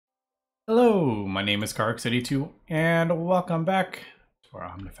Hello, my name is Carx82, and welcome back to our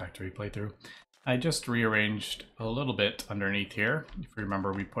Omnifactory playthrough. I just rearranged a little bit underneath here. If you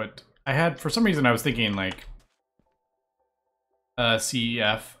remember, for some reason I was thinking like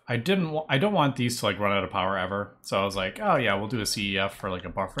CEF. I don't want these to like run out of power ever. So I was like, oh yeah, we'll do a CEF for like a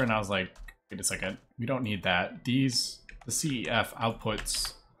buffer. And I was like, wait a second, we don't need that. The CEF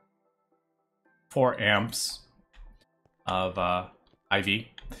outputs 4 amps of IV.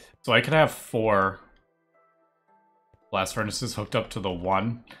 So I could have 4 blast furnaces hooked up to the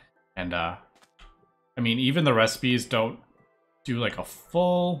one, and I mean, even the recipes don't do like a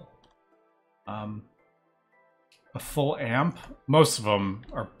full amp. Most of them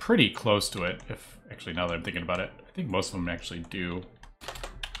are pretty close to it. If actually, now that I'm thinking about it, I think most of them actually do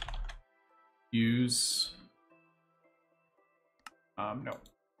use. No,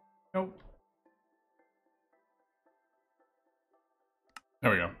 nope.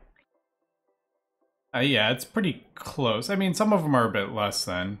 There we go. Yeah, it's pretty close. I mean, some of them are a bit less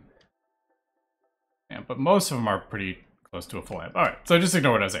than. Yeah, but most of them are pretty close to a full amp. Alright, so just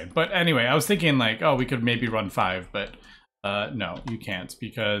ignore what I was saying. But anyway, I was thinking like, oh, we could maybe run 5, but no, you can't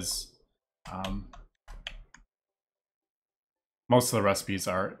because most of the recipes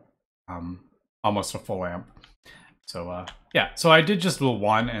are almost a full amp. So yeah, so I did just do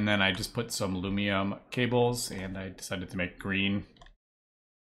 1, and then I just put some aluminum cables, and I decided to make green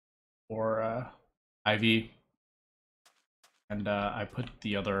for IV. And I put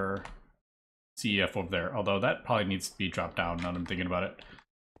the other CEF over there, although that probably needs to be dropped down now that I'm thinking about it.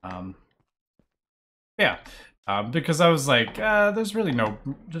 Yeah, because I was like, there's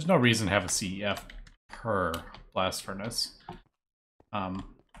no reason to have a CEF per blast furnace.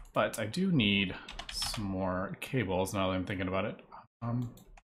 But I do need some more cables now that I'm thinking about it.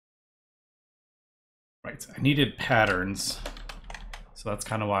 Right, I needed patterns, so that's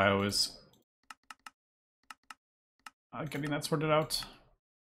kind of why I was getting that sorted out.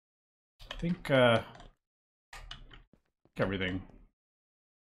 I think everything.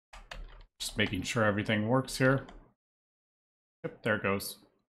 Just making sure everything works here. Yep, there it goes.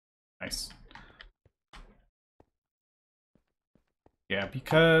 Nice. Yeah,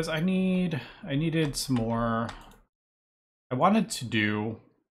 because I needed some more. I wanted to do.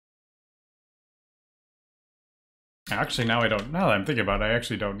 Actually, now I don't. Now that I'm thinking about it, I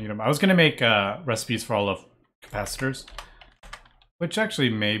actually don't need them. I was gonna make recipes for all of capacitors, which actually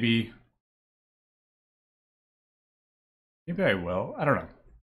maybe I will. I don't know.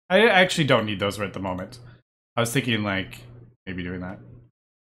 I actually don't need those right at the moment. I was thinking like maybe doing that.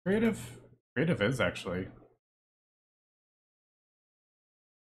 Creative is actually.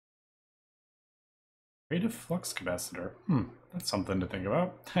 Creative flux capacitor. That's something to think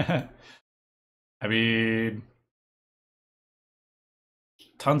about. I mean,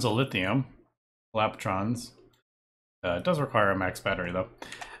 tons of lithium, laptrons. It does require a max battery though.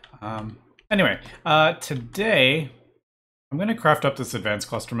 Anyway, today I'm gonna craft up this advanced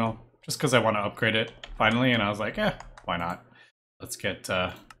cluster mill just because I want to upgrade it finally, and I was like, why not? Let's get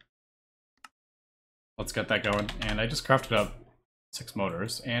that going. And I just crafted up 6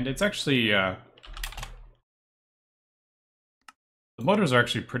 motors, and it's actually the motors are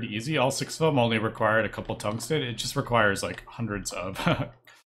actually pretty easy. All 6 of them only required a couple tungsten. It just requires like hundreds of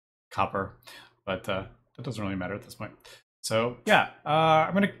copper, but that doesn't really matter at this point. So yeah,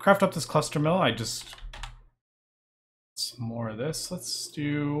 I'm gonna craft up this cluster mill. Some more of this. Let's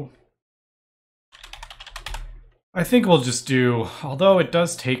do. I think we'll just do. Although it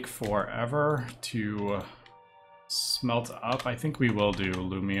does take forever to smelt up, I think we will do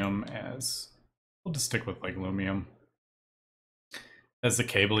aluminum as. We'll just stick with like aluminum as the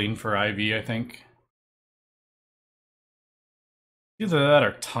cabling for IV, I think. Either that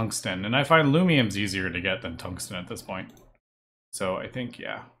or tungsten, and I find aluminum's easier to get than tungsten at this point. So I think,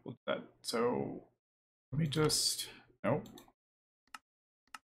 yeah, so let me just, nope.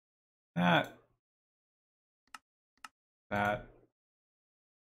 That, and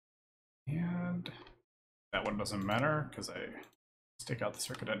that one doesn't matter because I just take out the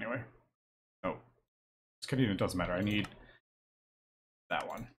circuit anyway. Oh, just kidding, it doesn't matter. I need that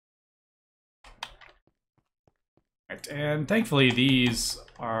one. Right, and thankfully these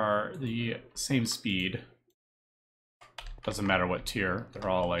are the same speed. Doesn't matter what tier, they're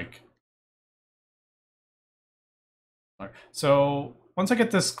all like. So once I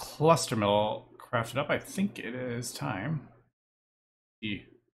get this cluster mill crafted up, I think it is time.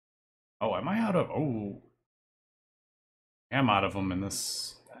 Oh, am I out of? Oh, I am out of them in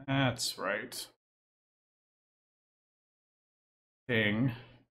this. That's right. Thing.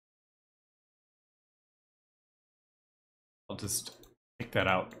 I'll just take that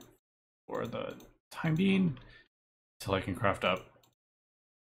out for the time being until I can craft up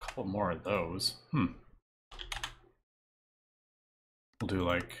a couple more of those. We'll do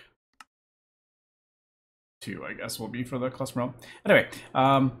like 2, I guess, will be for the cluster roll. Anyway,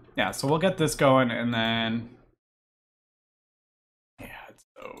 yeah, so we'll get this going, and then yeah, it's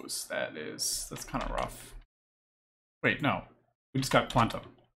those. That's kind of rough. Wait, no, we just got quantum.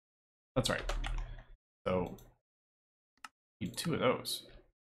 That's right. So need 2 of those.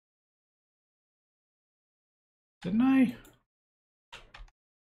 Didn't I?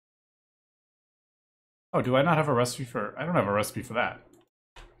 Oh, do I not have a recipe for? I don't have a recipe for that.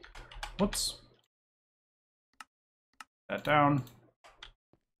 Whoops. That down.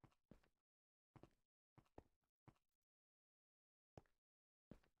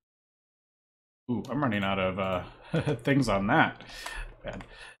 Ooh, I'm running out of things on that. Bad.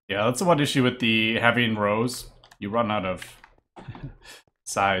 Yeah, that's the one issue with the having rows. You run out of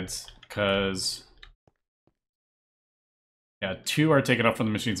sides because yeah, 2 are taken up from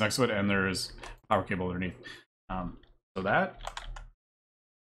the machines next to it, and there's power cable underneath. So that.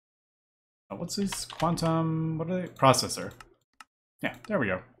 What's this quantum? What are they? Processor. Yeah, there we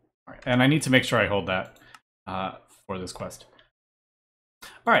go. All right, and I need to make sure I hold that for this quest.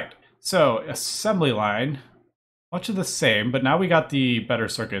 All right, so assembly line, much of the same, but now we got the better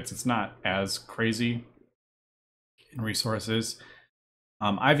circuits. It's not as crazy in resources.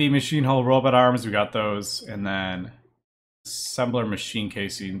 IV machine hull, robot arms, we got those, and then assembler machine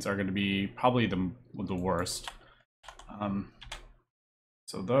casings are going to be probably the worst.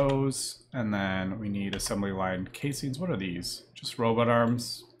 So those, and then we need assembly line casings. What are these? Just robot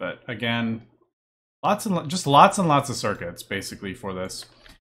arms, but again, lots and lots of circuits basically for this.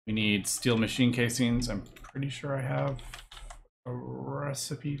 We need steel machine casings. I'm pretty sure I have a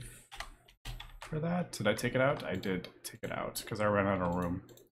recipe for that. Did I take it out? I did take it out because I ran out of room.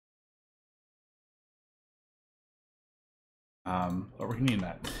 But we're needing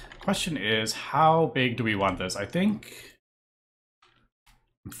that. Question is, how big do we want this?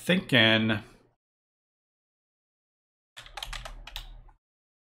 I'm thinking, I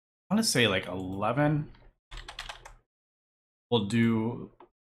want to say like 11. We'll do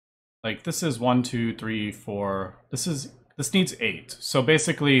like, this is 1, 2, 3, 4. This needs 8. So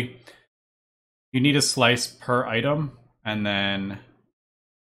basically, you need a slice per item, and then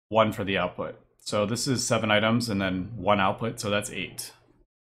 1 for the output. So this is 7 items, and then 1 output. So that's 8.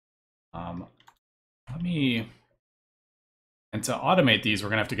 And to automate these, we're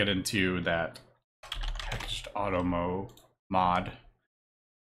gonna have to get into that packaged auto mod,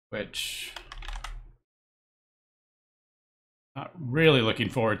 which not really looking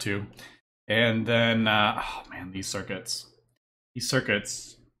forward to. And then, oh man, these circuits.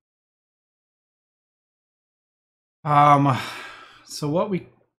 So what we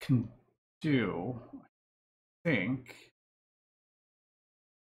can do, I think.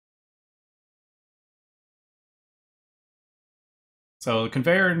 So the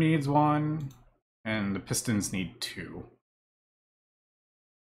conveyor needs 1, and the pistons need 2.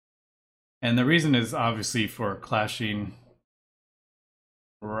 And the reason is obviously for clashing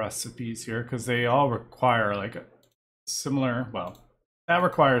recipes here, because they all require like a similar, well, that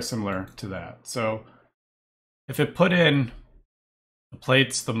requires similar to that. So if it put in the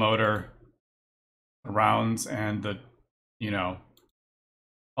plates, the motor, the rounds, and the, you know,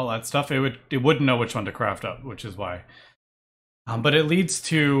 all that stuff, it wouldn't know which one to craft up, which is why. But it leads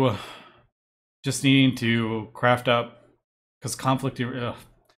to just needing to craft up, because conflict.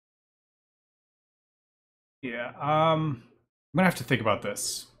 Yeah, I'm gonna have to think about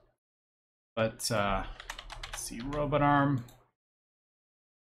this. But let's see, robot arm.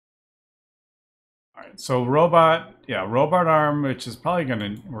 All right, so robot arm, which is probably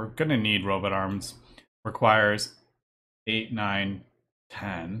we're gonna need robot arms, requires 8, 9,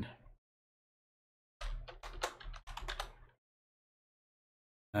 10.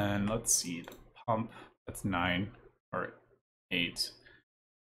 And let's see, the pump, that's 9 or 8.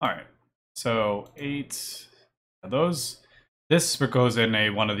 All right, so 8. This goes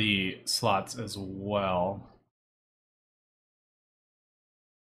in one of the slots as well.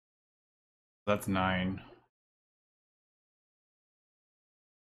 That's 9.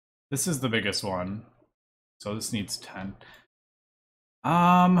 This is the biggest one, so this needs 10.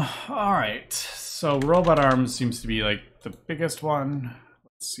 All right, so robot arms seems to be like the biggest one.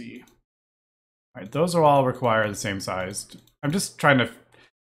 Let's see. All right, those are all require the same size. I'm just trying to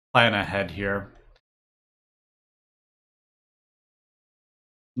plan ahead here.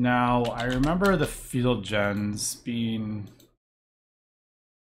 Now, I remember the field gens being,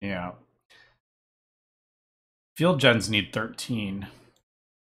 yeah. Field gens need 13.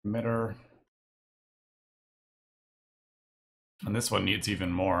 emitter. And this one needs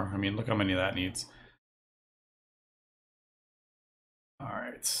even more. I mean, look how many that needs. All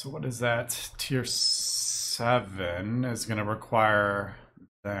right, so what is that? Tier 7 is going to require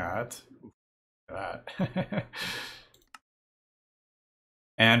that.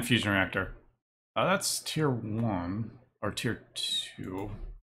 And fusion reactor. That's tier 1 or tier 2.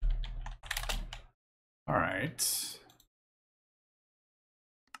 All right.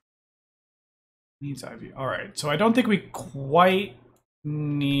 Needs IV. All right, so I don't think we quite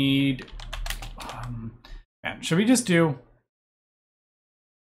need. Man, should we just do?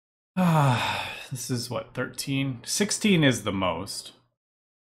 This is what, 13? 16 is the most.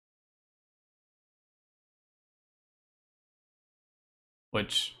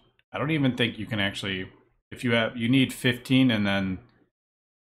 Which I don't even think you can actually, if you need 15 and then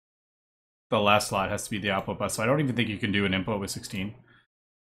the last slot has to be the output bus. So I don't even think you can do an input with 16.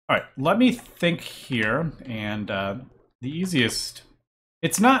 All right, let me think here. And the easiest,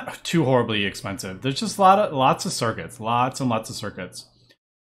 it's not too horribly expensive. There's just lots of circuits, lots and lots of circuits.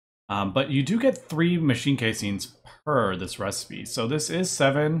 But you do get 3 machine casings per this recipe. So this is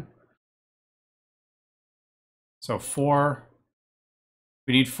 7. So 4.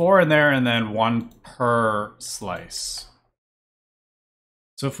 We need 4 in there and then 1 per slice.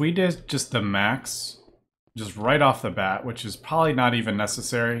 So if we did just the max, just right off the bat, which is probably not even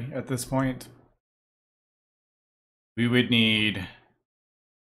necessary at this point, we would need,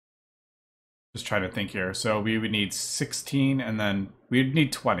 just trying to think here. So we would need 16 and then we'd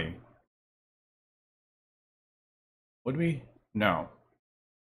need 20. Would we? No.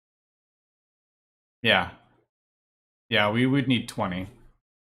 Yeah. Yeah, we would need 20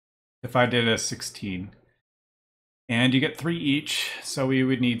 if I did a 16. And you get 3 each, so we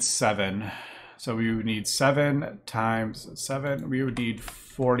would need 7. So we would need 7 times 7. We would need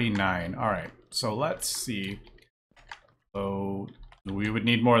 49. All right, so let's see. So we would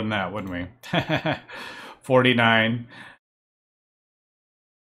need more than that, wouldn't we? 49.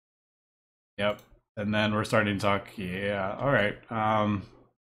 Yep. And then we're starting to talk, yeah, all right.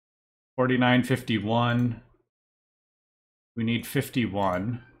 49, 51. We need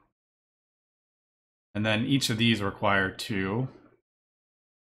 51. And then each of these require 2.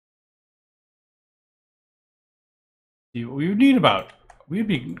 We would need about,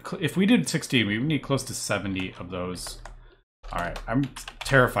 if we did 16, we would need close to 70 of those. All right, I'm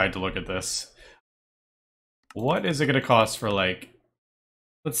terrified to look at this. What is it going to cost for, like,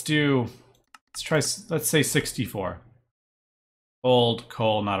 let's say 64. Gold,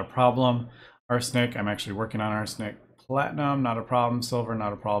 coal, not a problem. Arsenic, I'm actually working on arsenic. Platinum, not a problem. Silver,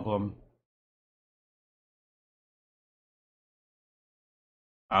 not a problem.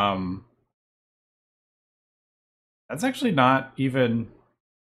 That's actually not even,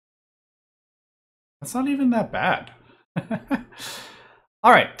 that's not even that bad.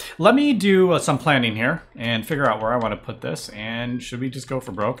 All right, let me do some planning here and figure out where I want to put this. And should we just go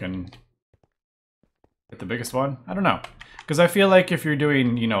for broke and get the biggest one? I don't know. Because I feel like if you're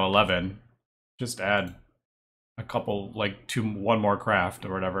doing, 11, just add a couple, like 1 more craft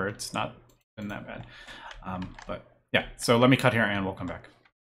or whatever. It's not been that bad. But yeah, so let me cut here and we'll come back.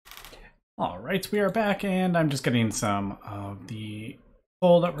 All right, we are back and I'm just getting some of the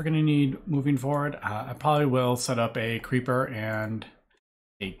coal that we're going to need moving forward. I probably will set up a creeper and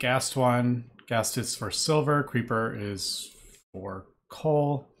a gassed one. Gassed is for silver, creeper is for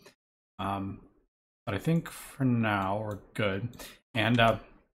coal. But I think for now we're good. And I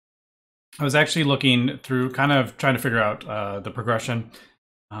was actually looking through, kind of trying to figure out the progression.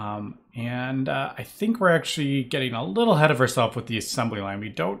 And I think we're actually getting a little ahead of ourselves with the assembly line. We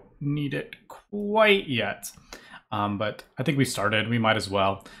don't need it quite yet, but I think we started. We might as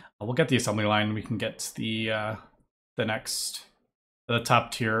well. We'll get the assembly line. We can get the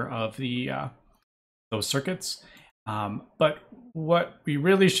top tier of those circuits. But what we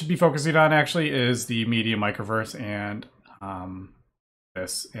really should be focusing on actually is the media microverse and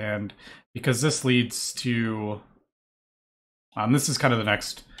this, and because this leads to this is kind of the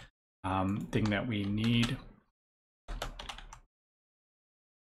next thing that we need.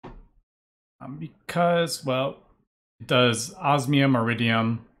 Because, well, it does osmium,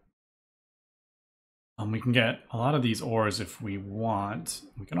 iridium. We can get a lot of these ores if we want.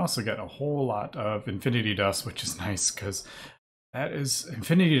 We can also get a whole lot of infinity dust, which is nice because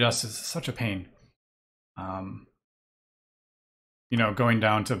infinity dust is such a pain. Going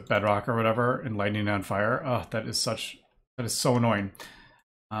down to bedrock or whatever and lighting on fire. Oh, that is so annoying.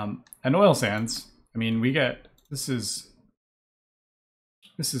 And oil sands, I mean, this is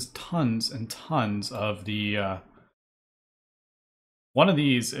tons and tons of the one of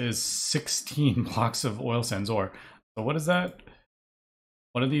these is 16 blocks of oil sands ore. So what is that?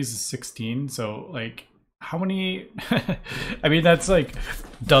 One of these is 16. So like, how many? I mean, that's like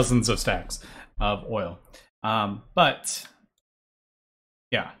dozens of stacks of oil. But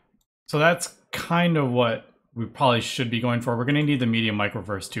yeah, so that's kind of what we probably should be going for. We're going to need the medium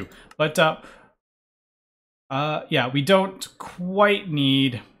microverse too. But yeah, we don't quite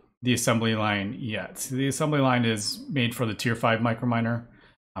need the assembly line yet. The assembly line is made for the tier 5 microminer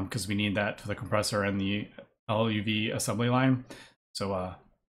because we need that for the compressor and the LUV assembly line. So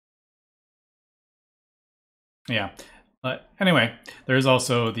yeah, but anyway, there's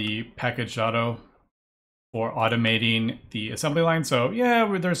also the packaged auto for automating the assembly line. So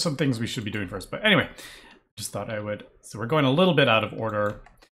yeah, there's some things we should be doing first. But anyway, just thought I would. So we're going a little bit out of order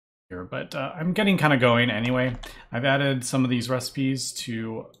here, but I'm getting kind of going anyway. I've added some of these recipes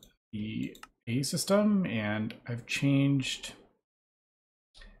to the A system, and I've changed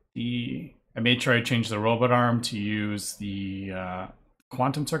the. I made sure I changed the robot arm to use the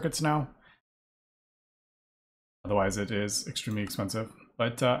quantum circuits now. Otherwise, it is extremely expensive.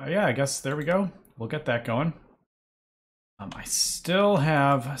 But yeah, I guess there we go. We'll get that going. I still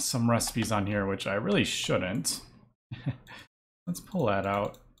have some recipes on here, which I really shouldn't. Let's pull that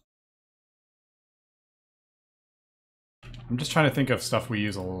out. I'm just trying to think of stuff we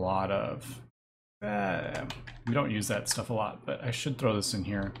use a lot of. We don't use that stuff a lot, but I should throw this in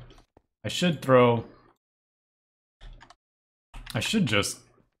here. I should just...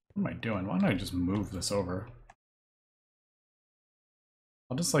 What am I doing? Why don't I just move this over?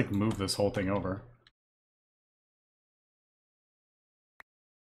 I'll just like move this whole thing over.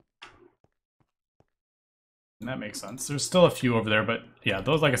 And that makes sense. There's still a few over there, but yeah,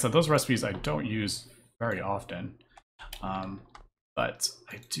 those, like I said, those recipes I don't use very often. But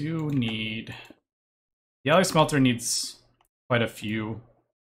I do need... The alloy smelter needs quite a few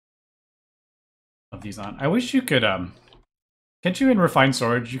of these on. I wish you could, can't you in refined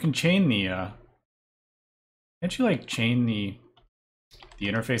storage, you can chain the, can't you like chain the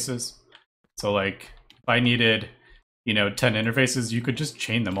interfaces? So like, if I needed, you know, 10 interfaces, you could just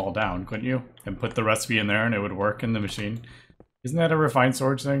chain them all down, couldn't you? And put the recipe in there and it would work in the machine. Isn't that a refined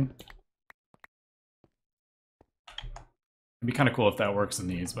storage thing? It'd be kind of cool if that works in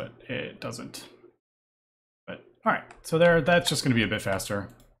these, but it doesn't. But all right, so there, that's just going to be a bit faster.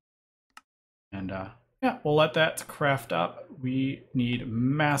 And yeah, we'll let that craft up. We need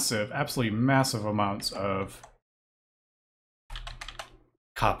massive, absolutely massive amounts of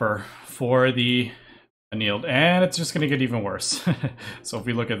copper for the annealed, and it's just going to get even worse. So if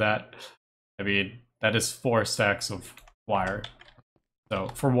we look at that, I mean, that is 4 stacks of wire. So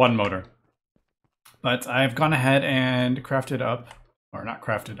for one motor. But I've gone ahead and crafted up, or not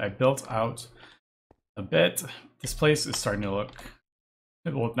crafted, I built out a bit. This place is starting to look,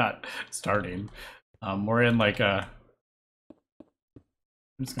 well, not starting. We're in like a,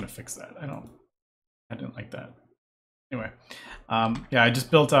 I'm just gonna fix that. I didn't like that. Anyway, yeah, I just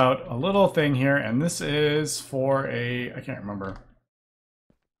built out a little thing here, and this is for a, I can't remember,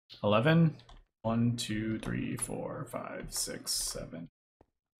 11? 1, 2, 3, 4, 5, 6, 7,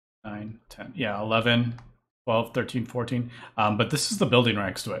 9, 10. Yeah, 11, 12, 13, 14. But this is the building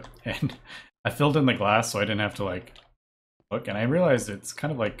next to it. And I filled in the glass so I didn't have to like look. And I realized it's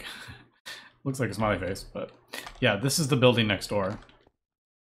kind of like, looks like a smiley face. But yeah, this is the building next door.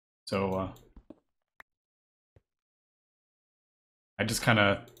 So I just kind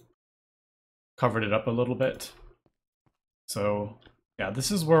of covered it up a little bit. So yeah, this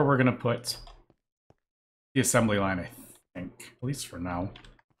is where we're going to put the assembly line, I think, at least for now.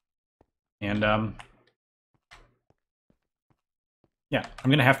 And yeah,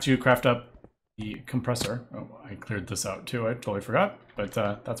 I'm gonna have to craft up the compressor. Oh, I cleared this out too, I totally forgot. But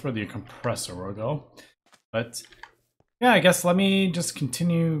that's where the compressor will go. But yeah, I guess let me just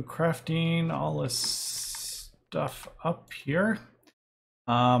continue crafting all this stuff up here.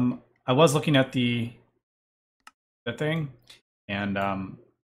 I was looking at the thing, and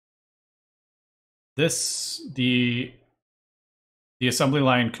the assembly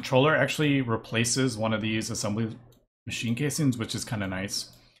line controller actually replaces one of these assembly machine casings, which is kind of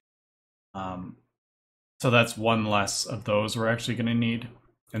nice. So that's one less of those we're actually going to need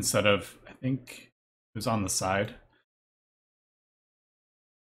instead of, I think it was on the side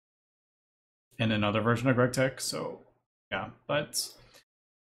in another version of Gregtech. So yeah, but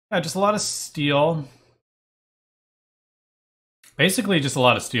yeah, just a lot of steel. Basically just a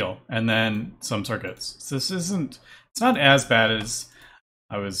lot of steel and then some circuits. So this isn't, it's not as bad as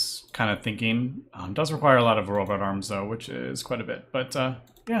I was kind of thinking. Does require a lot of robot arms though, which is quite a bit. But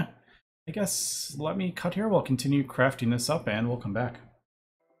yeah, I guess let me cut here. We'll continue crafting this up and we'll come back.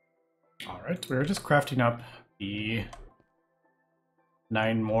 All right, we're just crafting up the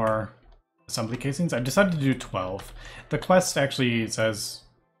 9 more assembly casings. I decided to do 12. The quest actually says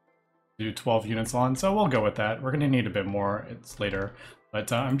do 12 units on, so we'll go with that. We're going to need a bit more. It's later.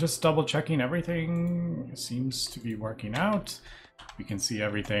 But I'm just double checking everything seems to be working out. We can see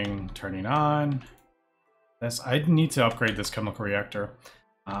everything turning on. This, I need to upgrade this chemical reactor.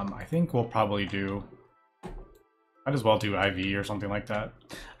 I think we'll probably do, might as well do IV or something like that.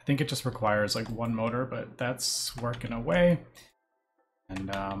 I think it just requires like 1 motor, but that's working away. And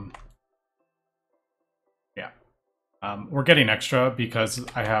yeah, we're getting extra because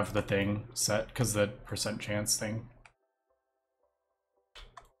I have the thing set, because the percent chance thing.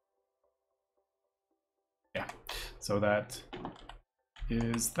 Yeah, so that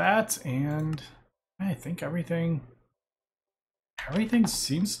is that, and I think everything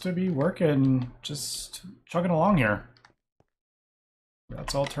seems to be working, just chugging along here.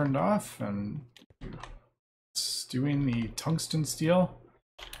 That's all turned off, and it's doing the tungsten steel.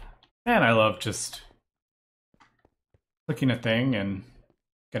 And I love just clicking a thing and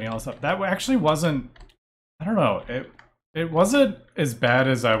getting all this up. That actually wasn't, I don't know, it wasn't as bad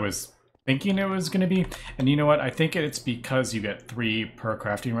as I was thinking it was going to be. And you know what? I think it's because you get 3 per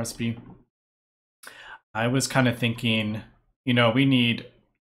crafting recipe. I was kind of thinking, you know, we need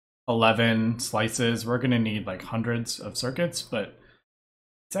 11 slices. We're going to need like hundreds of circuits, but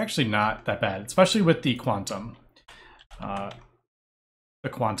it's actually not that bad, especially with the quantum line.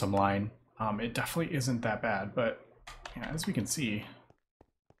 It definitely isn't that bad, but yeah, as we can see,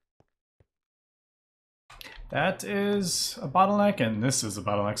 that is a bottleneck, and this is a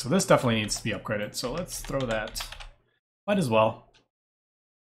bottleneck, so this definitely needs to be upgraded. So let's throw that. Might as well.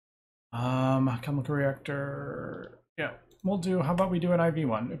 Chemical reactor. Yeah, we'll do. How about we do an IV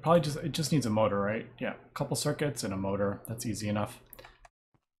one? It just needs a motor, right? Yeah, a couple circuits and a motor. That's easy enough.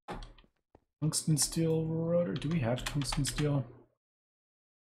 Tungsten steel rotor. Do we have tungsten steel?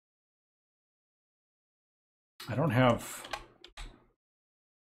 I don't have.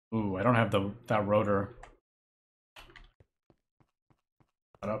 Ooh, I don't have that rotor.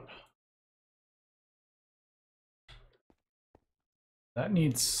 Up. That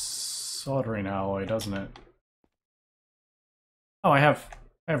needs soldering alloy, doesn't it? Oh, I have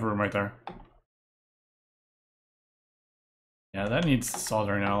room right there. Yeah, that needs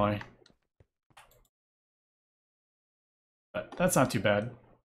soldering alloy. But that's not too bad.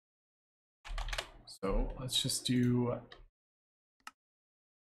 So let's just do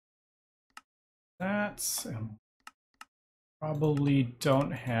that. Probably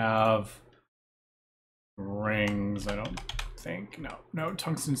don't have rings, I don't think. No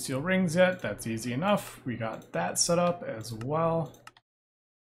tungsten steel rings yet. That's easy enough. We got that set up as well.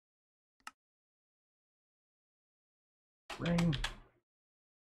 Ring.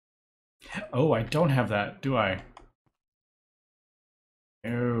 Oh, I don't have that, do I?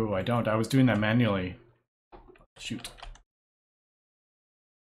 No, I don't. I was doing that manually. Shoot.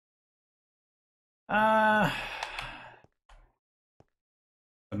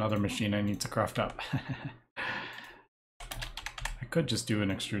 Another machine I need to craft up. I could just do an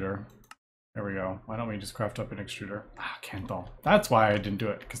extruder. There we go. Why don't we just craft up an extruder? Ah, Canthal. That's why I didn't do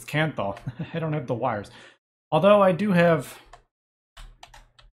it, because Canthal. I don't have the wires. Although I do have...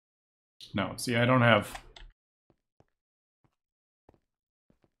 No, see, I don't have...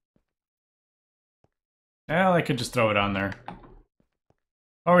 Well, I could just throw it on there.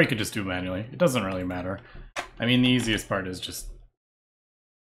 Or we could just do it manually. It doesn't really matter. I mean, the easiest part is just...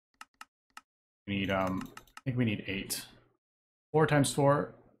 We need, I think we need 8. 4 times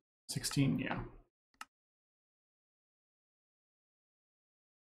 4, 16, yeah. Is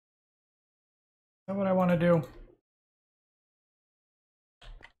that what I want to do?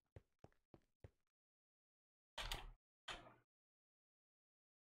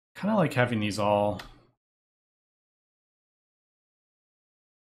 Kind of like having these all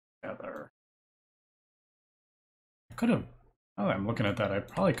together. I could have, now that I'm looking at that, I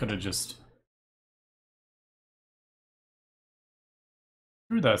probably could have just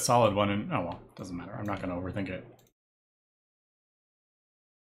threw the solid one in. Oh well, doesn't matter. I'm not going to overthink it.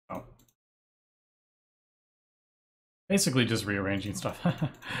 Oh. Basically just rearranging stuff.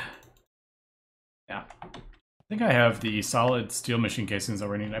 Yeah. I think I have the solid steel machine casings that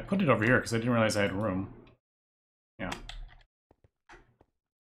we're needing. I put it over here because I didn't realize I had room. Yeah.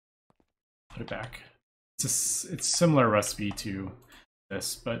 Put it back. It's similar recipe to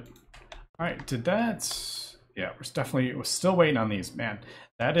this, but all right, did that? Yeah, we're still waiting on these. Man,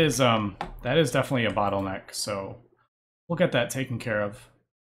 that is definitely a bottleneck, so we'll get that taken care of.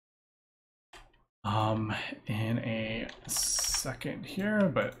 in a second here,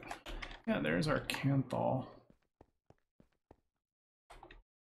 but yeah, there's our Canthal.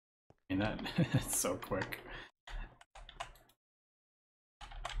 And that it's so quick.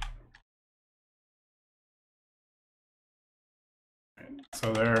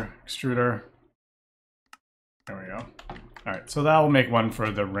 So there, extruder. There we go. All right, so that will make one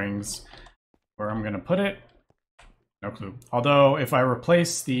for the rings. Where I'm gonna put it, no clue. Although if I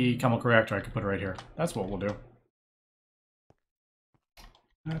replace the chemical reactor, I could put it right here. That's what we'll do.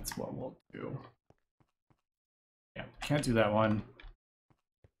 That's what we'll do. Yeah, can't do that one.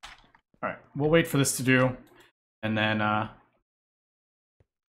 All right, we'll wait for this to do, and then yeah,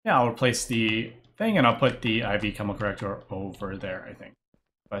 I'll replace the thing, and I'll put the IV chemical reactor over there, I think.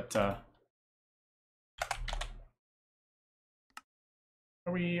 But are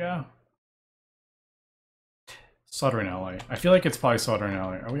we soldering alloy? I feel like it's probably soldering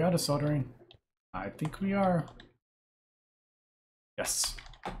alloy. Are we out of soldering? I think we are. Yes.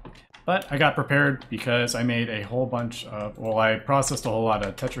 But I got prepared because I made a whole bunch of, well, I processed a whole lot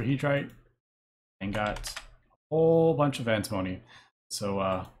of tetrahedrite and got a whole bunch of antimony.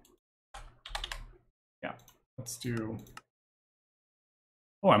 So yeah, let's do,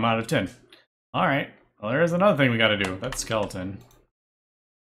 oh, I'm out of tin. All right, well, there's another thing we got to do. That's skeleton.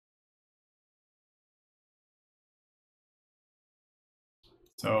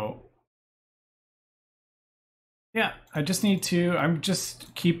 So yeah, I just need to, I'm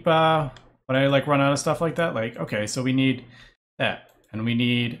just keep, when I like run out of stuff like that, like, okay, so we need that, and we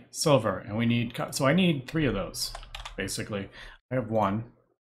need silver, and we need, so I need 3 of those, basically. I have 1.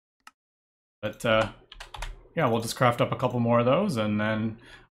 But yeah, we'll just craft up a couple more of those, and then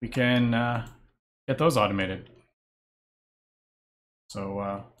we can get those automated.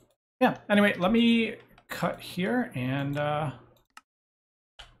 So yeah, anyway, let me cut here and come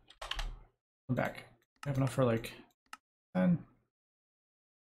back. I have enough for like 10.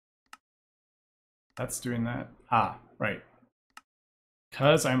 That's doing that. Ah, right.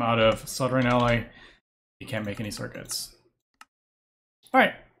 Because I'm out of soldering alloy, you can't make any circuits. All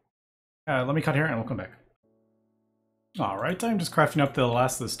right, let me cut here and we'll come back. All right, I'm just crafting up the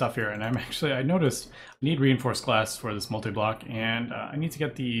last of the stuff here, and I noticed I need reinforced glass for this multi-block, and I need to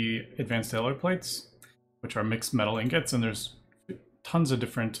get the advanced alloy plates, which are mixed metal ingots, and there's tons of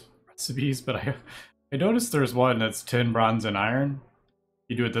different recipes, but I noticed there's one that's tin, bronze, and iron.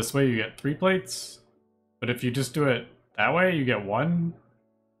 You do it this way, you get 3 plates, but if you just do it that way, you get 1.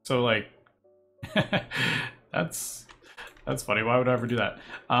 So like, that's funny. Why would I ever do that?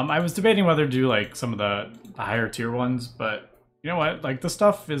 I was debating whether to do like some of the higher tier ones, but you know what? Like, the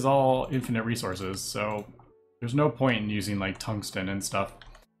stuff is all infinite resources, so there's no point in using like tungsten and stuff,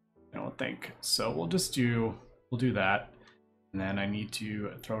 I don't think. So we'll do that. And then I need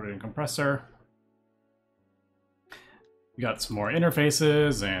to throw it in a compressor. We got some more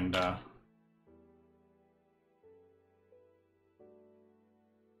interfaces and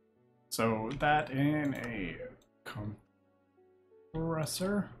so that in a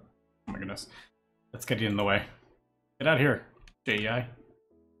compressor. Oh my goodness. Let's get you in the way. Get out of here, JEI.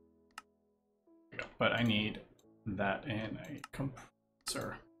 But I need that in a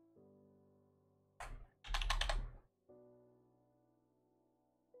compressor.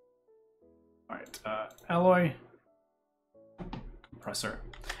 All right, alloy, compressor.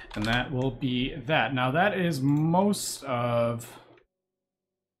 And that will be that. Now that is most of,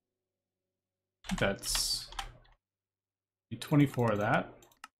 that's 24 of that.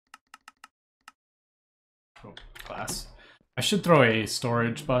 Oh, glass. I should throw a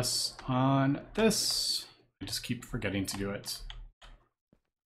storage bus on this. I just keep forgetting to do it.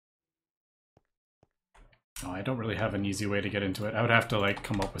 No, I don't really have an easy way to get into it. I would have to like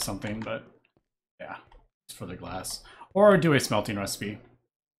come up with something, but yeah, it's for the glass. Or do a smelting recipe.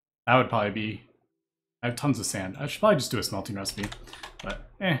 That would probably be, I have tons of sand. I should probably just do a smelting recipe,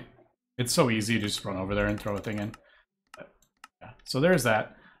 but it's so easy to just run over there and throw a thing in. But, yeah. So there's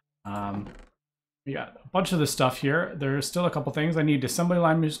that. We got a bunch of this stuff here. There's still a couple things. I need assembly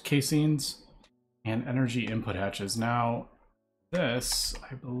line casings and energy input hatches. Now, this,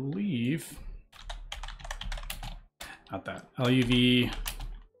 I believe, not that, LUV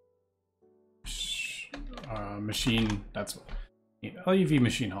machine, that's LUV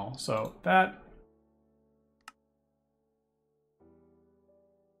machine hull. So that,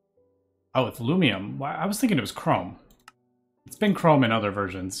 oh, it's lumium. I was thinking it was chrome. It's been chrome in other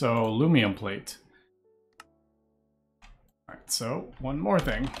versions, so lumium plate. All right, so one more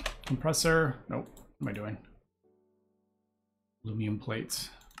thing. Compressor, nope, what am I doing? Lumium plates.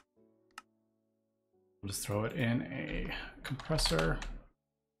 We'll just throw it in a compressor.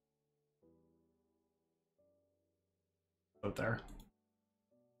 out there.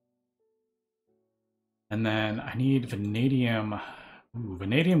 And then I need vanadium. Ooh,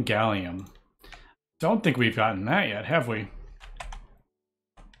 vanadium gallium. Don't think we've gotten that yet, have we?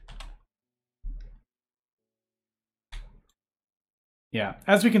 Yeah,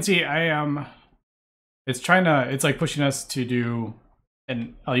 as we can see, I am. It's like pushing us to do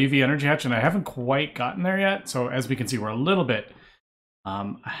an LUV energy hatch, and I haven't quite gotten there yet. So as we can see, we're a little bit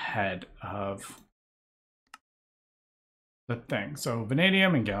ahead of the thing. So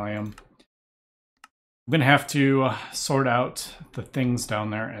vanadium and gallium. I'm gonna have to sort out the things down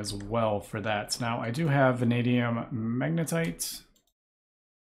there as well for that. Now I do have vanadium magnetite.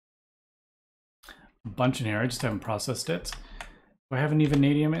 A bunch in here, I just haven't processed it. Do I have any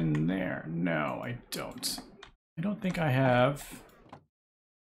vanadium in there? No, I don't. I don't think I have.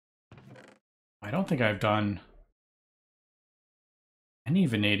 I don't think I've done any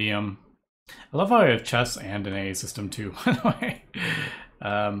vanadium. I love how I have chess and an A system too, by the way.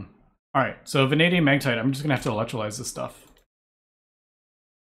 All right, so vanadium magnetite, I'm just gonna have to electrolyze this stuff.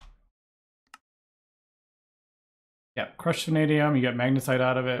 Yeah, crushed vanadium, you get magnetite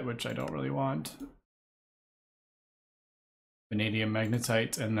out of it, which I don't really want. Vanadium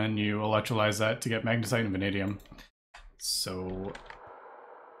magnetite, and then you electrolyze that to get magnetite and vanadium. So,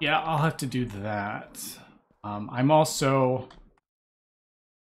 yeah, I'll have to do that. I'm also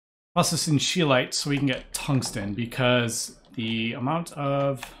processing scheelite so we can get tungsten, because the amount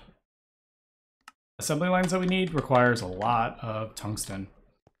of assembly lines that we need requires a lot of tungsten,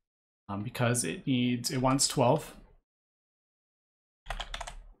 because it wants 12.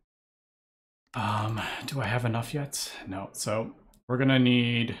 Do I have enough yet? No. So we're gonna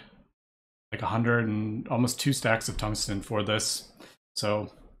need like 100 and almost 2 stacks of tungsten for this.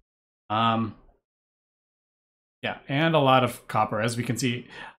 So, yeah, and a lot of copper, as we can see.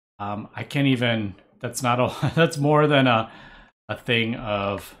 I can't even. That's not a. That's more than a thing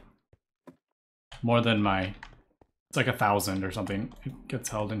of. More than my, it's like 1,000 or something. It gets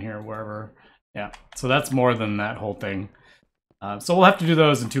held in here wherever. Yeah, so that's more than that whole thing. So we'll have to do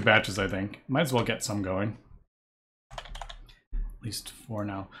those in 2 batches, I think. Might as well get some going. At least 4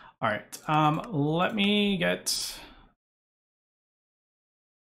 now. All right, let me get,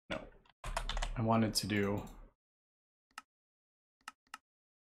 no, I wanted to do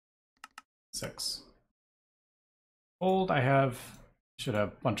 6. Gold, I have. Should have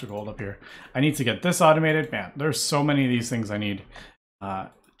a bunch of gold up here. I need to get this automated. Man, there's so many of these things I need to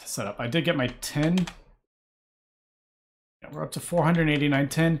set up. I did get my tin. Yeah, we're up to 489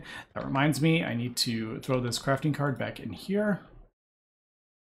 tin. That reminds me, I need to throw this crafting card back in here.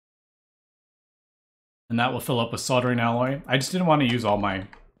 And that will fill up with soldering alloy. I just didn't want to use all my...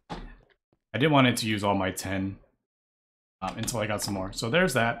 I didn't want it to use all my tin until I got some more. So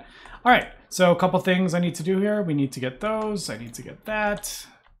there's that. All right, so a couple things I need to do here. We need to get those. I need to get that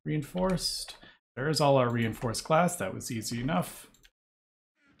reinforced. There's all our reinforced glass. That was easy enough.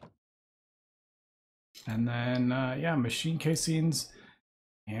 And then, yeah, machine casings.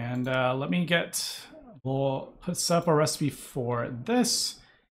 And let me get, we'll set up a recipe for this.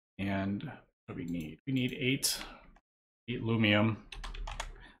 And what do we need? We need 8 lumium.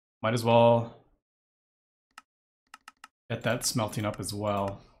 Might as well get that smelting up as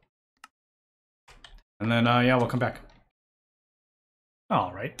well. And then, yeah, we'll come back.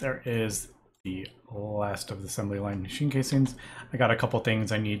 All right, there is the last of the assembly line machine casings. I got a couple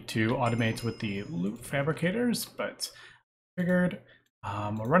things I need to automate with the loop fabricators, but figured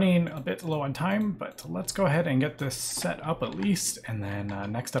we're running a bit low on time, but let's go ahead and get this set up at least. And then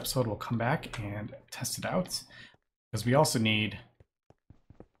next episode, we'll come back and test it out, because we also need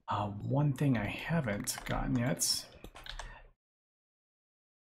one thing I haven't gotten yet.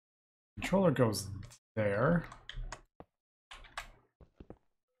 Controller goes there.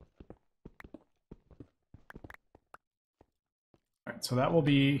 All right, so that will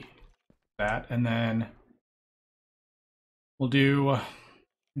be that, and then we'll do,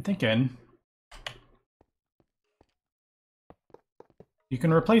 I'm thinking, you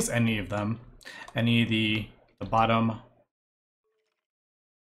can replace any of them, any of the bottom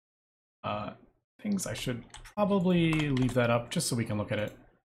things. I should probably leave that up just so we can look at it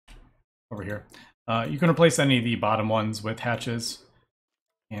over here. You can replace any of the bottom ones with hatches,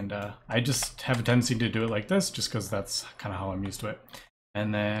 and I just have a tendency to do it like this just because that's kind of how I'm used to it.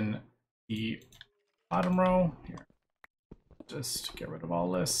 And then the bottom row here, just get rid of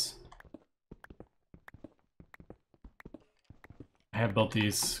all this. I have built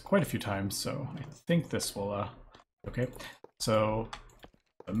these quite a few times, so I think this will okay. So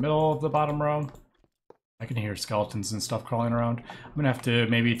the middle of the bottom row, I can hear skeletons and stuff crawling around. I'm gonna have to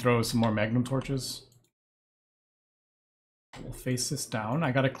maybe throw some more magnum torches. We'll face this down.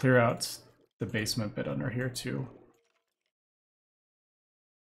 I gotta clear out the basement bit under here too.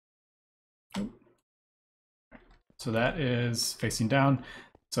 So that is facing down.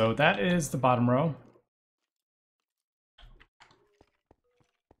 So that is the bottom row.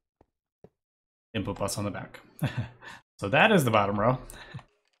 Input bus on the back. So that is the bottom row.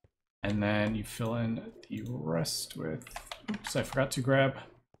 And then you fill in the rest with, oops, I forgot to grab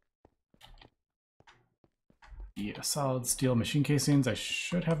the solid steel machine casings. I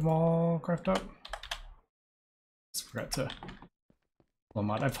should have them all crafted up. Just forgot to pull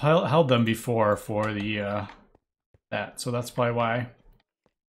them out. I've held them before for the that, so that's probably why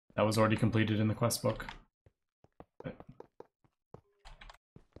that was already completed in the quest book. But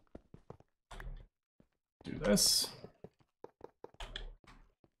do this.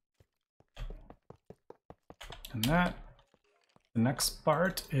 And that. The next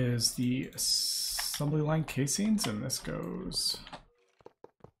part is the assembly line casings, and this goes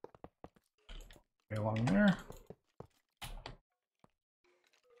way along there.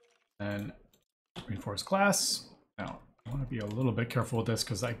 Then reinforced glass. Now, I want to be a little bit careful with this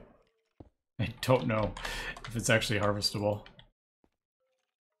because I don't know if it's actually harvestable.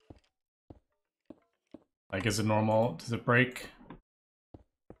 Like, is it normal? Does it break?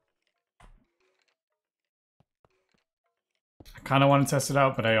 I kind of want to test it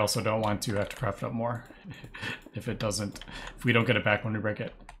out, but I also don't want to have to craft up more if we don't get it back when we break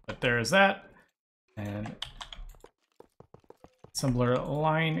it. But there is that. And assembler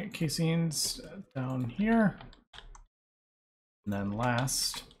line casings down here. And then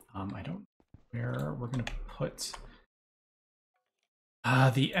last, I don't know where we're going to put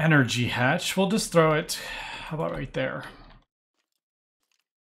the energy hatch. We'll just throw it, how about right there?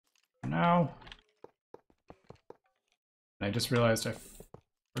 Now, I just realized I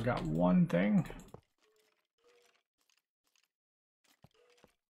forgot one thing.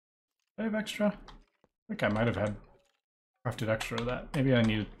 Do I have extra? I think I might have had crafted extra of that. Maybe I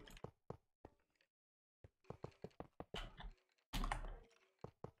needed.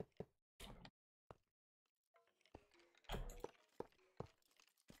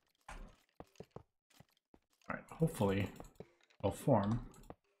 Alright, hopefully it'll form.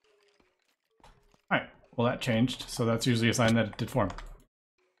 Alright, well that changed, so that's usually a sign that it did form.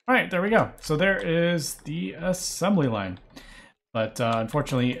 Alright, there we go. So there is the assembly line. But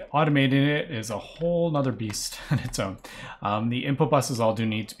unfortunately, automating it is a whole nother beast on its own. The input buses all do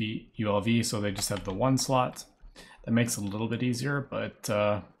need to be ULV, so they just have the one slot. That makes it a little bit easier, but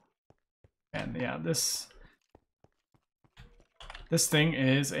and yeah, this thing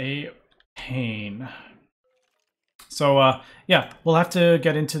is a pain. So yeah, we'll have to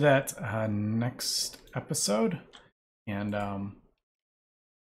get into that next episode, and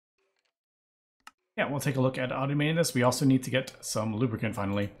yeah, we'll take a look at automating this. We also need to get some lubricant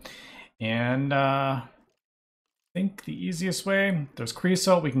finally. And I think the easiest way, there's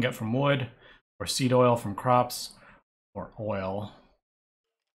creosote we can get from wood, or seed oil from crops, or oil.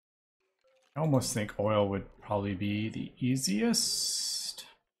 I almost think oil would probably be the easiest.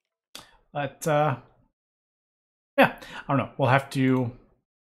 But yeah, I don't know. We'll have to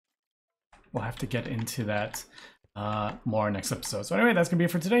get into that more next episode. So anyway, that's gonna be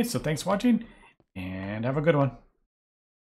it for today. So thanks for watching, and have a good one.